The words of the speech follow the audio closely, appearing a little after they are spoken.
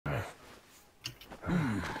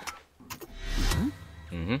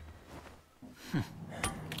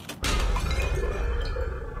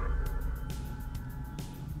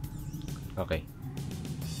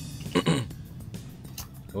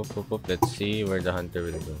Oop. Let's see where the hunter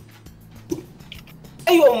will go.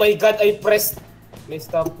 Ay, oh my god, I pressed my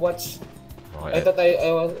stopwatch. Okay. I thought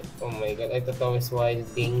I was... Oh my god, I thought I was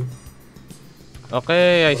wilding.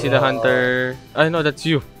 Okay, I see the hunter. I know that's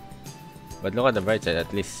you. But look at the bright side,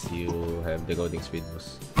 at least you have decoding speed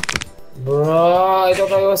boost. Bro, I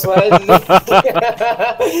thought I was wilding.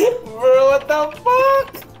 Bro, what the fuck?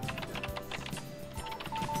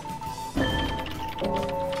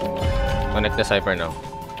 Connect the Cypher now.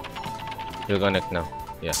 You'll connect now.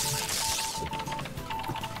 Yeah.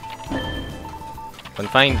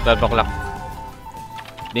 Confined, 12 o'clock.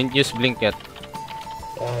 Didn't use blink yet.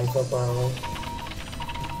 Yeah, I'm so far away.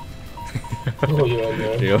 Oh,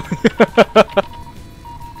 Yo.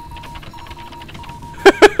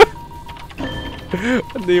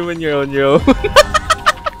 What do you mean you're on your own?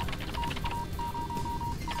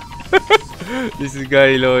 This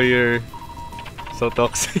guy lawyer. So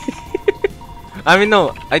toxic. I mean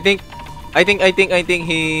no, I think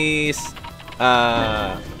he's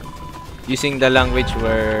using the language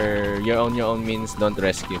where you're on your own means don't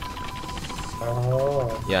rescue. Oh.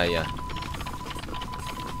 Yeah.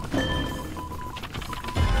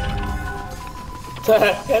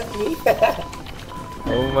 Help me.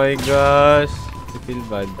 Oh my gosh. I feel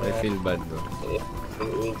bad, bro.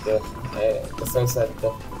 Me too. That's so sad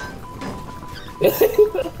though.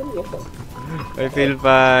 I feel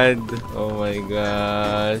bad. Oh my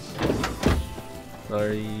gosh.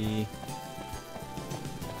 Sorry.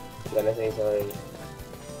 I'm gonna say sorry.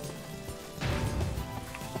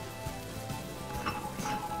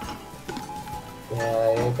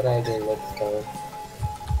 Yeah, you try the next time.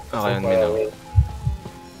 Okay, on me now.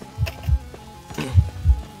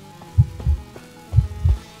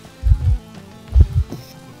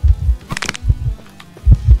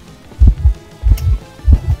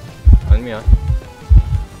 On me, ah.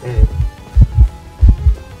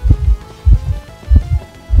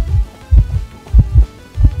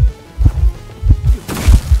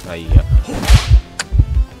 Ay, yeah.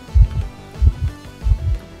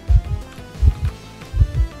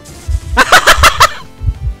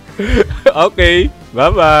 Okay,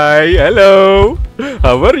 bye-bye. Hello.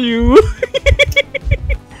 How are you?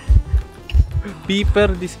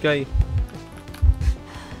 Peeper, this guy.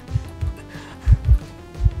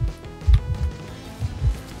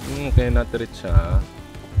 Okay, not rich, ah.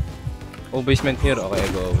 Oh, basement here. Okay,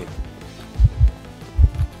 I go away.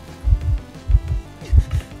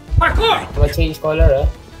 I'm gonna change color,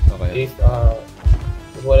 Okay. If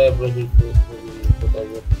whatever he put on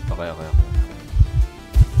you. Okay.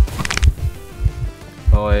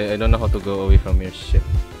 Okay, I don't know how to go away from your ship.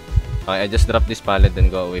 Okay, I just drop this pallet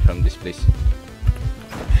and go away from this place.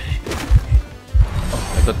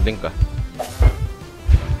 Oh, I thought blink ah.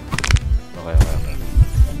 Okay.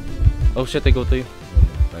 Oh shit, I go to you.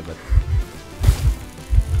 My bad.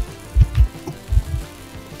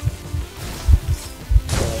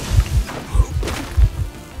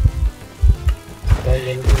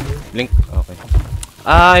 Blink, okay.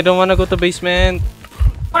 Ah, I don't wanna go to basement.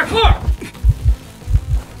 Parkour!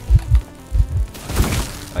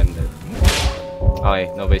 I'm dead. Okay,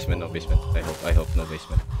 no basement. I hope no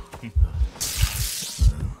basement.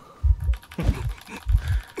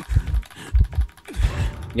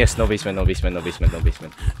 Yes, no basement. Good.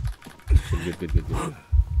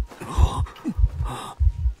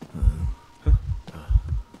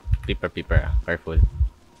 Peeper, careful.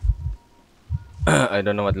 I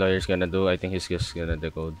don't know what lawyer's gonna do. I think he's just gonna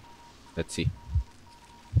decode. Let's see.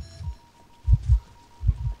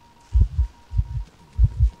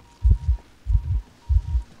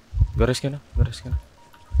 Garas ka na.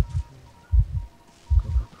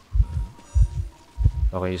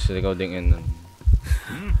 Okay, he's decoding in.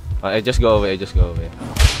 I just go away.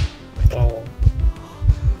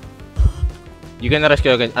 You can rush ka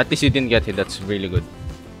again. At least you didn't get hit. That's really good.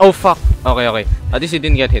 Oh fuck. Okay. At least you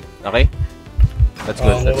didn't get hit. Okay. That's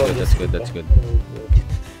good.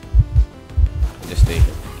 Just stay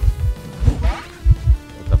here.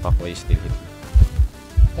 What the fuck? Why you still hit?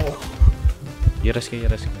 Yaras ka.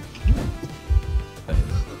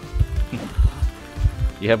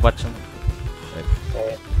 You have watch on? Right.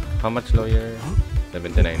 How much lawyer?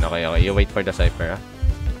 79. Okay. You wait for the Cypher, ah.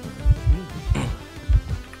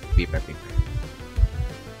 Peeper.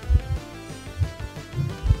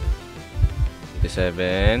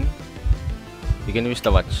 87. You can use the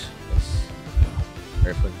watch. Yes.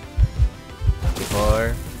 Careful.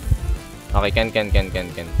 54. Okay, can.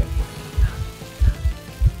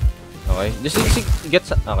 Okay. Just get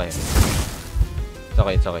sa... Okay.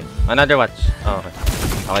 It's okay. Another watch. Oh, okay.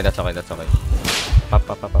 Okay, that's okay. Pop.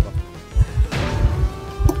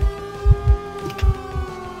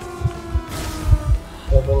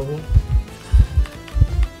 open here.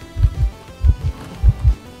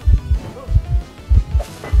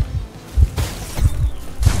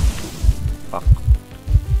 Fuck.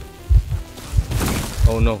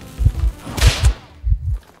 Oh no.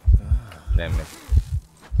 Damn it.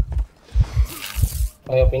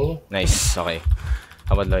 I open here. Nice, okay.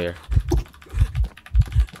 How about lawyer?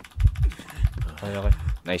 Okay.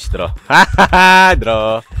 Nice draw. Hahaha!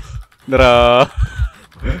 Draw! Draw!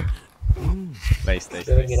 Nice.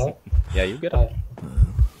 Yeah, you get up.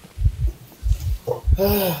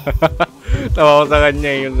 Tawa ko sa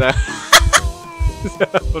kanya yun sa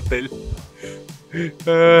hotel.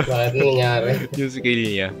 Bakit nangyari? Yung skill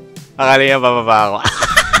niya. Akala niya bababa ako.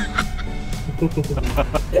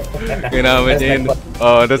 Ginamit niya yun.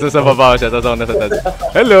 Oh, nasa sa baba siya. Tapos ako nasa taas.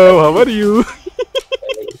 Hello, how are you?